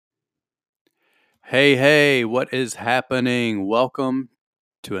Hey, hey, what is happening? Welcome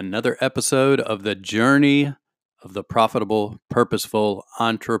to another episode of the Journey of the Profitable, Purposeful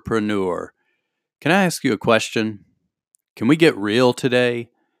Entrepreneur. Can I ask you a question? Can we get real today?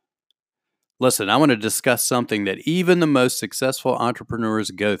 Listen, I want to discuss something that even the most successful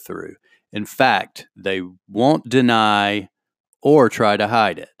entrepreneurs go through. In fact, they won't deny or try to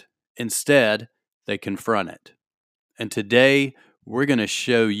hide it. Instead, they confront it. And today, we're going to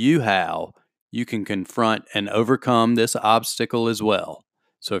show you how you can confront and overcome this obstacle as well.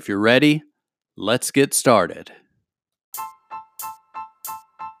 So if you're ready, let's get started.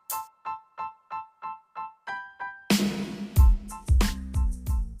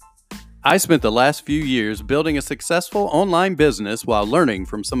 I spent the last few years building a successful online business while learning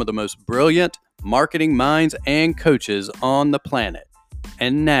from some of the most brilliant marketing minds and coaches on the planet.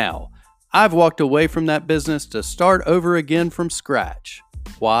 And now, I've walked away from that business to start over again from scratch.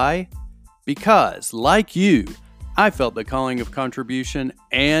 Why? Because, like you, I felt the calling of contribution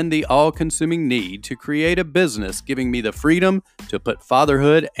and the all-consuming need to create a business giving me the freedom to put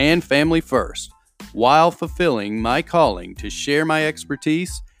fatherhood and family first, while fulfilling my calling to share my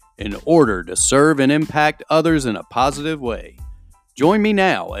expertise in order to serve and impact others in a positive way. Join me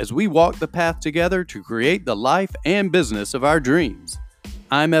now as we walk the path together to create the life and business of our dreams.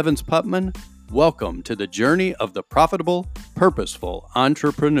 I'm Evans Putman. Welcome to the Journey of the Profitable, Purposeful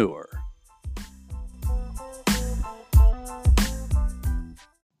Entrepreneur.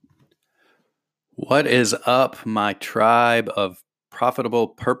 What is up, my tribe of profitable,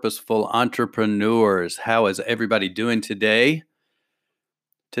 purposeful entrepreneurs? How is everybody doing today?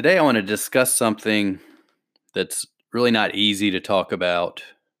 Today, I want to discuss something that's really not easy to talk about,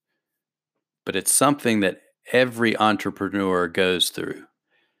 but it's something that every entrepreneur goes through.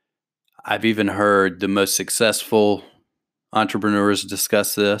 I've even heard the most successful entrepreneurs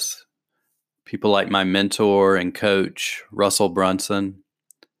discuss this. People like my mentor and coach, Russell Brunson.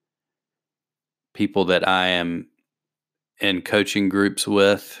 People that I am in coaching groups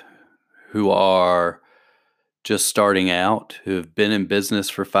with who are just starting out, who have been in business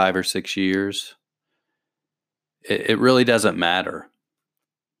for 5 or 6 years. It really doesn't matter.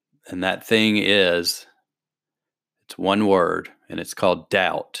 And that thing is, it's one word, and it's called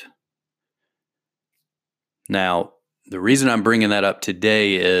doubt. Now, the reason I'm bringing that up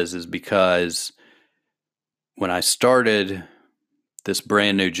today is because when I started this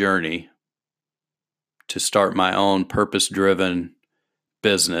brand new journey to start my own purpose-driven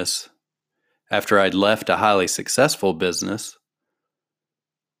business, after I'd left a highly successful business,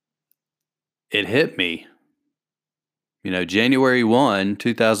 it hit me. January 1,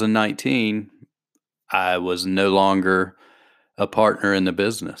 2019, I was no longer a partner in the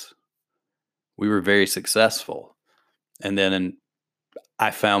business. We were very successful. And then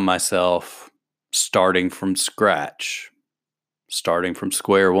I found myself starting from scratch, starting from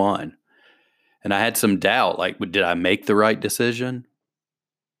square one. And I had some doubt, like, did I make the right decision?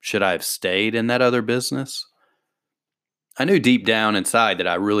 Should I have stayed in that other business? I knew deep down inside that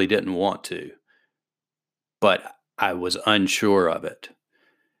I really didn't want to, but I was unsure of it.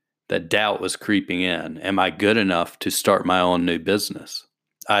 That doubt was creeping in. Am I good enough to start my own new business?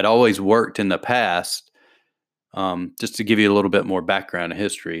 I'd always worked in the past, just to give you a little bit more background and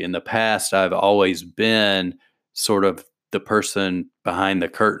history. In the past, I've always been sort of the person behind the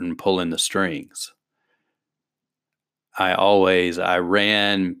curtain pulling the strings. I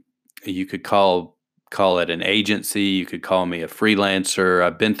ran, you could call it an agency, you could call me a freelancer.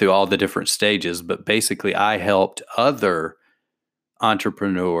 I've been through all the different stages, but basically I helped other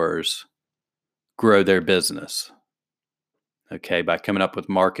entrepreneurs grow their business. Okay, by coming up with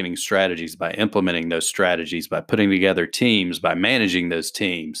marketing strategies, by implementing those strategies, by putting together teams, by managing those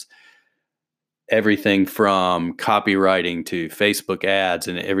teams. Everything from copywriting to Facebook ads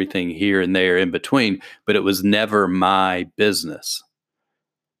and everything here and there in between, but it was never my business.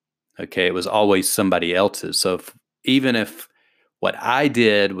 Okay, it was always somebody else's. So even if what I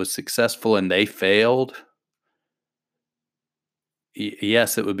did was successful and they failed,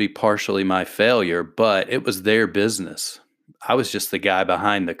 yes, it would be partially my failure, but it was their business. I was just the guy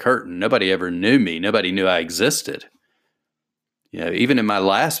behind the curtain. Nobody ever knew me. Nobody knew I existed. Even in my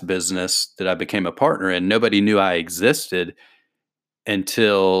last business that I became a partner in, nobody knew I existed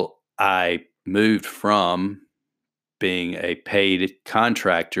until I moved from being a paid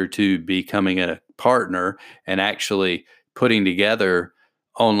contractor to becoming a partner and actually putting together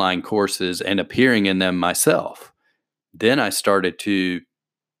online courses and appearing in them myself. Then I started to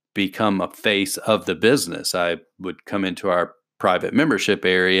become a face of the business. I would come into our private membership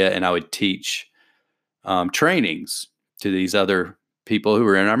area and I would teach trainings to these other people who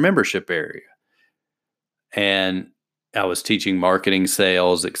were in our membership area. And I was teaching marketing,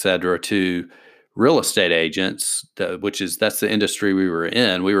 sales, et cetera, to real estate agents, that's the industry we were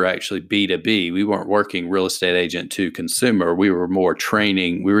in. We were actually B2B. We weren't working real estate agent to consumer. We were more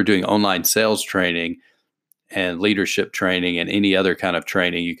training. We were doing online sales training and leadership training and any other kind of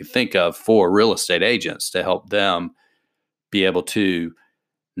training you could think of for real estate agents to help them be able to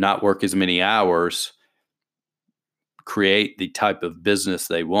not work as many hours, create the type of business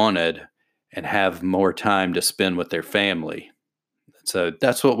they wanted, and have more time to spend with their family. So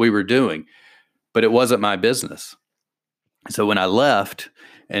that's what we were doing, but it wasn't my business. So when I left,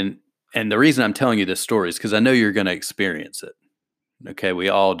 and the reason I'm telling you this story is because I know you're going to experience it. Okay, we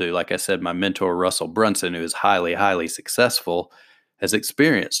all do. Like I said, my mentor, Russell Brunson, who is highly, highly successful, has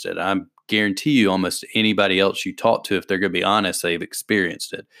experienced it. I guarantee you almost anybody else you talk to, if they're going to be honest, they've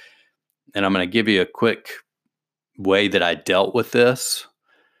experienced it. And I'm going to give you a quick way that I dealt with this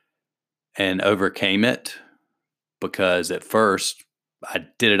and overcame it, because at first I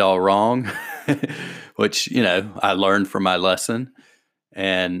did it all wrong, which, I learned from my lesson.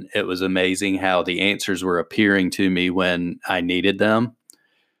 And it was amazing how the answers were appearing to me when I needed them.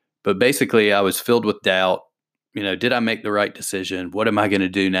 But basically, I was filled with doubt. Did I make the right decision? What am I going to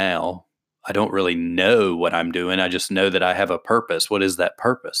do now? I don't really know what I'm doing. I just know that I have a purpose. What is that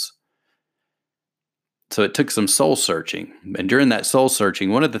purpose? So it took some soul searching. And during that soul searching,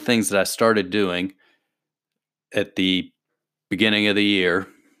 one of the things that I started doing at the beginning of the year,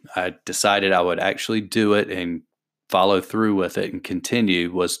 I decided I would actually do it and follow through with it and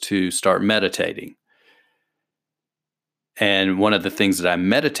continue, was to start meditating. And one of the things that I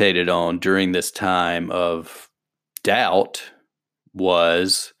meditated on during this time of doubt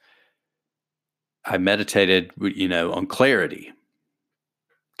was I meditated, on clarity.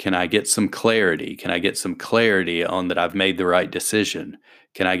 Can I get some clarity? Can I get some clarity on that I've made the right decision?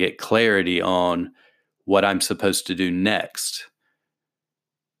 Can I get clarity on what I'm supposed to do next?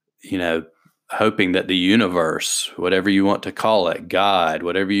 Hoping that the universe, whatever you want to call it, God,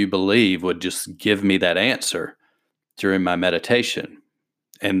 whatever you believe, would just give me that answer during my meditation.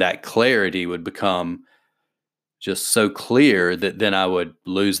 And that clarity would become just so clear that then I would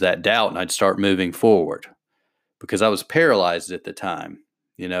lose that doubt and I'd start moving forward, because I was paralyzed at the time.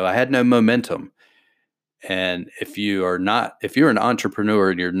 I had no momentum. And if you're an entrepreneur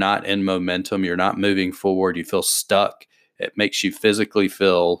and you're not in momentum, you're not moving forward, you feel stuck, it makes you physically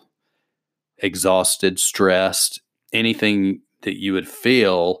feel exhausted, stressed, anything that you would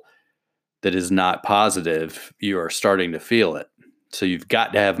feel that is not positive, you are starting to feel it. So you've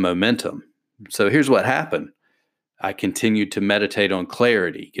got to have momentum. So here's what happened. I continued to meditate on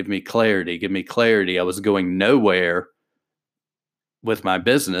clarity. Give me clarity. Give me clarity. I was going nowhere with my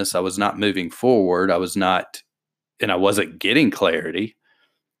business. I was not moving forward. I wasn't getting clarity.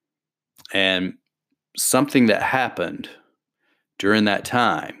 And something that happened during that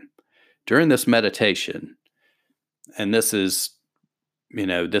time, during this meditation, and this has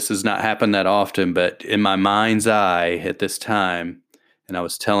not happened that often, but in my mind's eye at this time, and I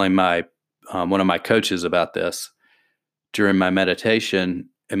was telling my one of my coaches about this during my meditation,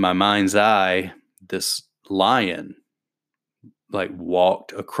 in my mind's eye, this lion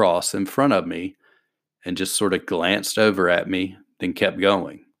walked across in front of me and just sort of glanced over at me, then kept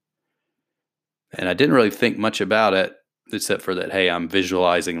going. And I didn't really think much about it, except for that, hey, I'm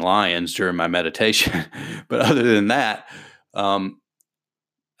visualizing lions during my meditation. But other than that,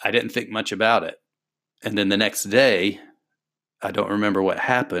 I didn't think much about it. And then the next day, I don't remember what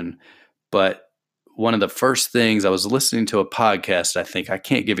happened, but one of the first things, I was listening to a podcast, I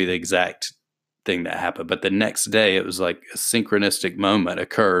can't give you the exact thing that happened, but the next day it was like a synchronistic moment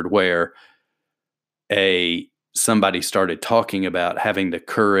occurred where somebody started talking about having the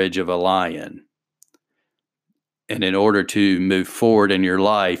courage of a lion. And in order to move forward in your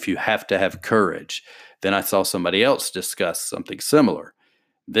life, you have to have courage. Then I saw somebody else discuss something similar.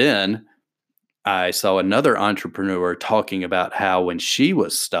 Then I saw another entrepreneur talking about how when she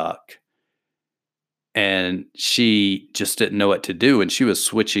was stuck and she just didn't know what to do and she was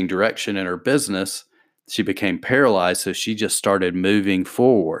switching direction in her business, she became paralyzed. So she just started moving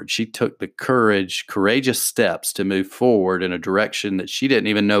forward. She took the courageous steps to move forward in a direction that she didn't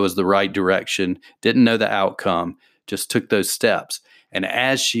even know was the right direction, didn't know the outcome, just took those steps. And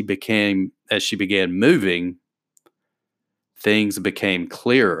as she began moving, things became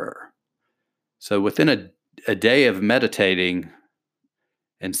clearer. So within a day of meditating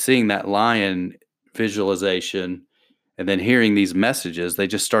and seeing that lion visualization and then hearing these messages, they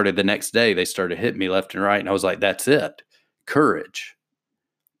just started the next day. They started hitting me left and right. And I was like, that's it. Courage.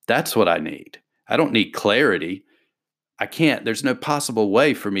 That's what I need. I don't need clarity. I can't, there's no possible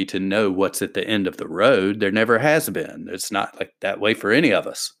way for me to know what's at the end of the road. There never has been. It's not like that way for any of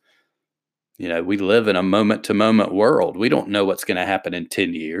us. We live in a moment to moment world. We don't know what's going to happen in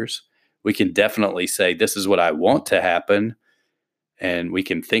 10 years. We can definitely say, this is what I want to happen. And we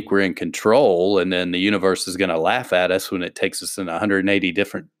can think we're in control. And then the universe is going to laugh at us when it takes us in a 180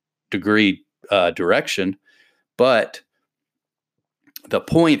 different degree direction. But the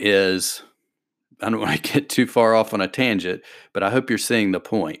point is, I don't want to get too far off on a tangent, but I hope you're seeing the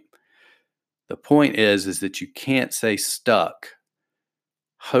point. The point is that you can't stay stuck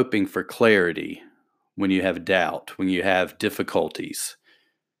hoping for clarity when you have doubt, when you have difficulties,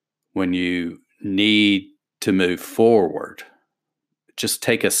 when you need to move forward. Just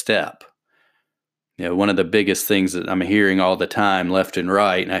take a step. One of the biggest things that I'm hearing all the time, left and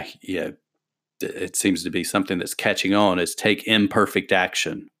right, and it seems to be something that's catching on, is take imperfect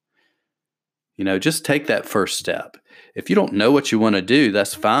action. Just take that first step. If you don't know what you want to do,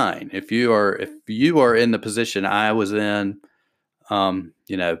 that's fine. If you are in the position I was in,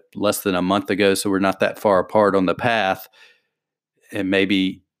 less than a month ago, so we're not that far apart on the path, and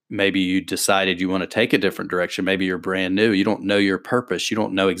maybe you decided you want to take a different direction. Maybe you're brand new. You don't know your purpose. You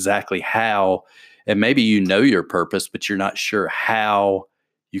don't know exactly how, and maybe you know your purpose, but you're not sure how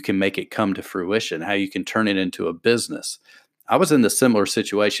you can make it come to fruition, how you can turn it into a business. I was in the similar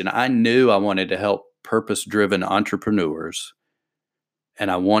situation. I knew I wanted to help purpose-driven entrepreneurs,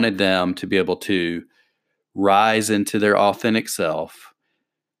 and I wanted them to be able to rise into their authentic self,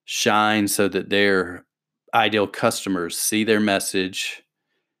 shine so that their ideal customers see their message,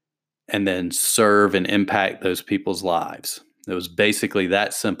 and then serve and impact those people's lives. It was basically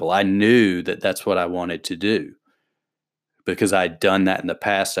that simple. I knew that that's what I wanted to do because I'd done that in the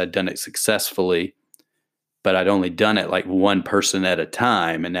past. I'd done it successfully, but I'd only done it like one person at a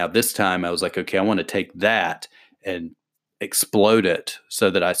time. And now this time I was like, okay, I want to take that and explode it so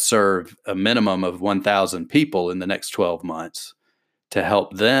that I serve a minimum of 1,000 people in the next 12 months to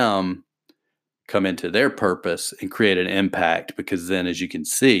help them come into their purpose and create an impact. Because then, as you can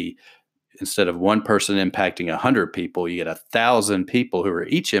see, instead of one person impacting 100 people, you get 1,000 people who are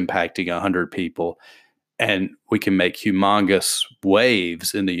each impacting 100 people, and we can make humongous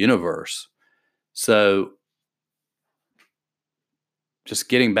waves in the universe. So just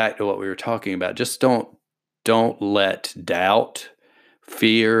getting back to what we were talking about, just don't let doubt,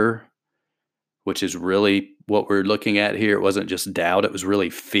 fear, which is really what we're looking at here. It wasn't just doubt, it was really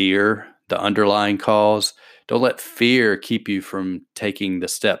fear, the underlying cause. Don't let fear keep you from taking the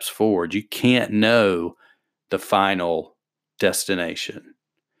steps forward. You can't know the final destination.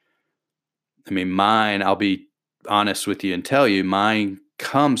 I mean, I'll be honest with you and tell you, mine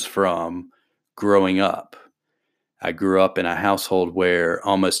comes from growing up. I grew up in a household where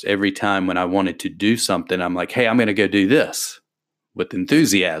almost every time when I wanted to do something, I'm like, hey, I'm going to go do this with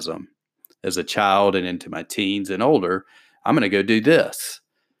enthusiasm. As a child and into my teens and older, I'm going to go do this.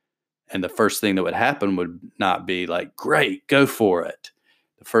 And the first thing that would happen would not be like, great, go for it.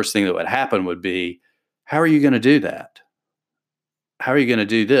 The first thing that would happen would be, how are you going to do that? How are you going to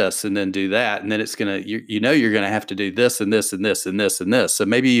do this and then do that? And then it's going to, you're going to have to do this and this and this and this and this. So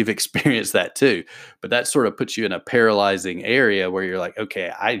maybe you've experienced that too, but that sort of puts you in a paralyzing area where you're like,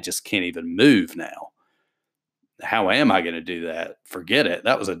 okay, I just can't even move now. How am I going to do that? Forget it.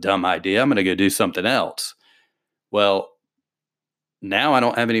 That was a dumb idea. I'm going to go do something else. Well, now I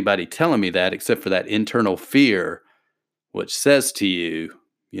don't have anybody telling me that except for that internal fear, which says to you,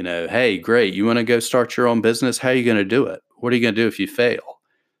 hey, great, you want to go start your own business? How are you going to do it? What are you going to do if you fail?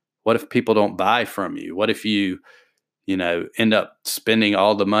 What if people don't buy from you? What if you end up spending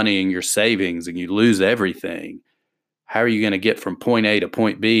all the money in your savings and you lose everything? How are you going to get from point A to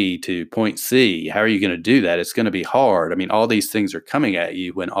point B to point C? How are you going to do that? It's going to be hard. I mean, all these things are coming at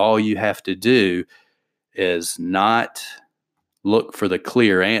you when all you have to do is not look for the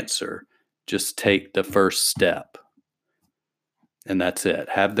clear answer. Just take the first step. And that's it.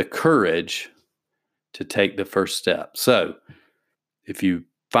 Have the courage to take the first step. So if you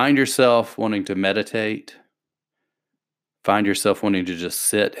find yourself wanting to meditate, find yourself wanting to just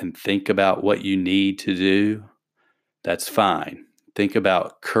sit and think about what you need to do, that's fine. Think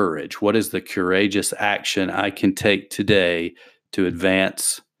about courage. What is the courageous action I can take today to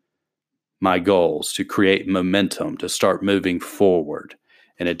advance my goals, to create momentum, to start moving forward?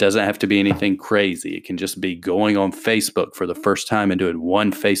 And it doesn't have to be anything crazy. It can just be going on Facebook for the first time and doing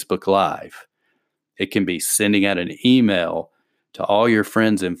one Facebook Live. It can be sending out an email to all your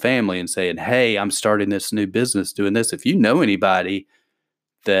friends and family and saying, hey, I'm starting this new business doing this. If you know anybody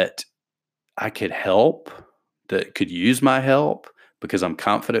that I could help, that could use my help because I'm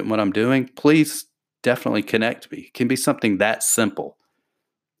confident in what I'm doing, please definitely connect me. It can be something that simple.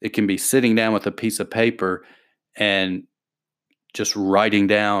 It can be sitting down with a piece of paper and just writing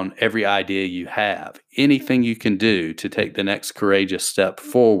down every idea you have. Anything you can do to take the next courageous step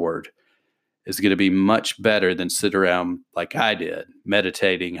forward is going to be much better than sit around like I did,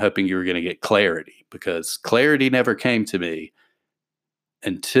 meditating, hoping you were going to get clarity, because clarity never came to me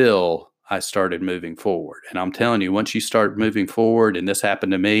until I started moving forward. And I'm telling you, once you start moving forward, and this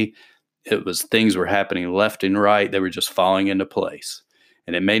happened to me, it was things were happening left and right. They were just falling into place.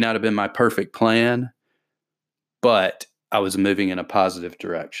 And it may not have been my perfect plan, but I was moving in a positive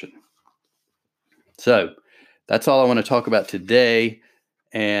direction. So that's all I want to talk about today.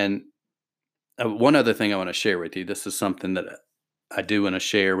 And one other thing I want to share with you. This is something that I do want to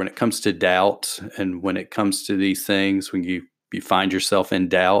share when it comes to doubt, and when it comes to these things, when you find yourself in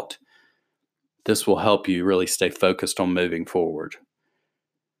doubt, this will help you really stay focused on moving forward.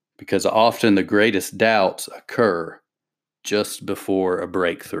 Because often the greatest doubts occur just before a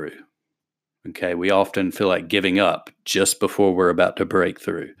breakthrough. Okay, we often feel like giving up just before we're about to break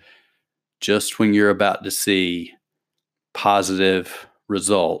through. Just when you're about to see positive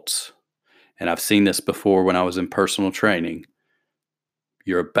results, and I've seen this before when I was in personal training,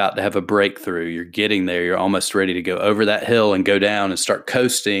 you're about to have a breakthrough, you're getting there, you're almost ready to go over that hill and go down and start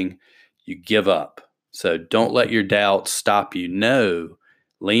coasting, you give up. So don't let your doubt stop you. No,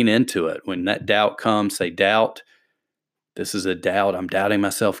 lean into it. When that doubt comes, say, doubt, this is a doubt. I'm doubting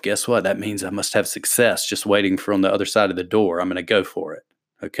myself. Guess what? That means I must have success just waiting for on the other side of the door. I'm going to go for it.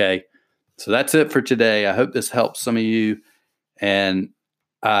 Okay. So that's it for today. I hope this helps some of you, and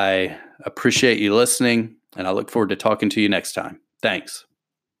I appreciate you listening, and I look forward to talking to you next time. Thanks.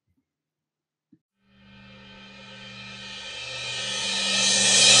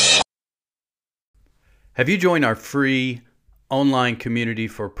 Have you joined our free online community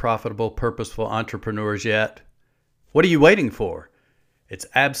for profitable, purposeful entrepreneurs yet? What are you waiting for? It's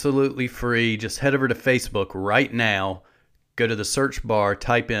absolutely free. Just head over to Facebook right now. Go to the search bar,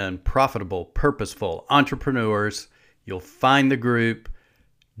 type in Profitable, Purposeful Entrepreneurs. You'll find the group.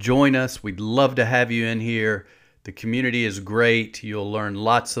 Join us. We'd love to have you in here. The community is great. You'll learn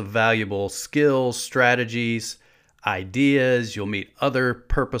lots of valuable skills, strategies, ideas. You'll meet other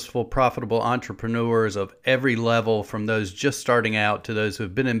purposeful, profitable entrepreneurs of every level, from those just starting out to those who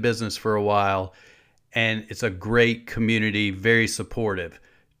have been in business for a while. And it's a great community, very supportive.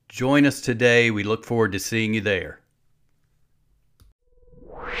 Join us today. We look forward to seeing you there.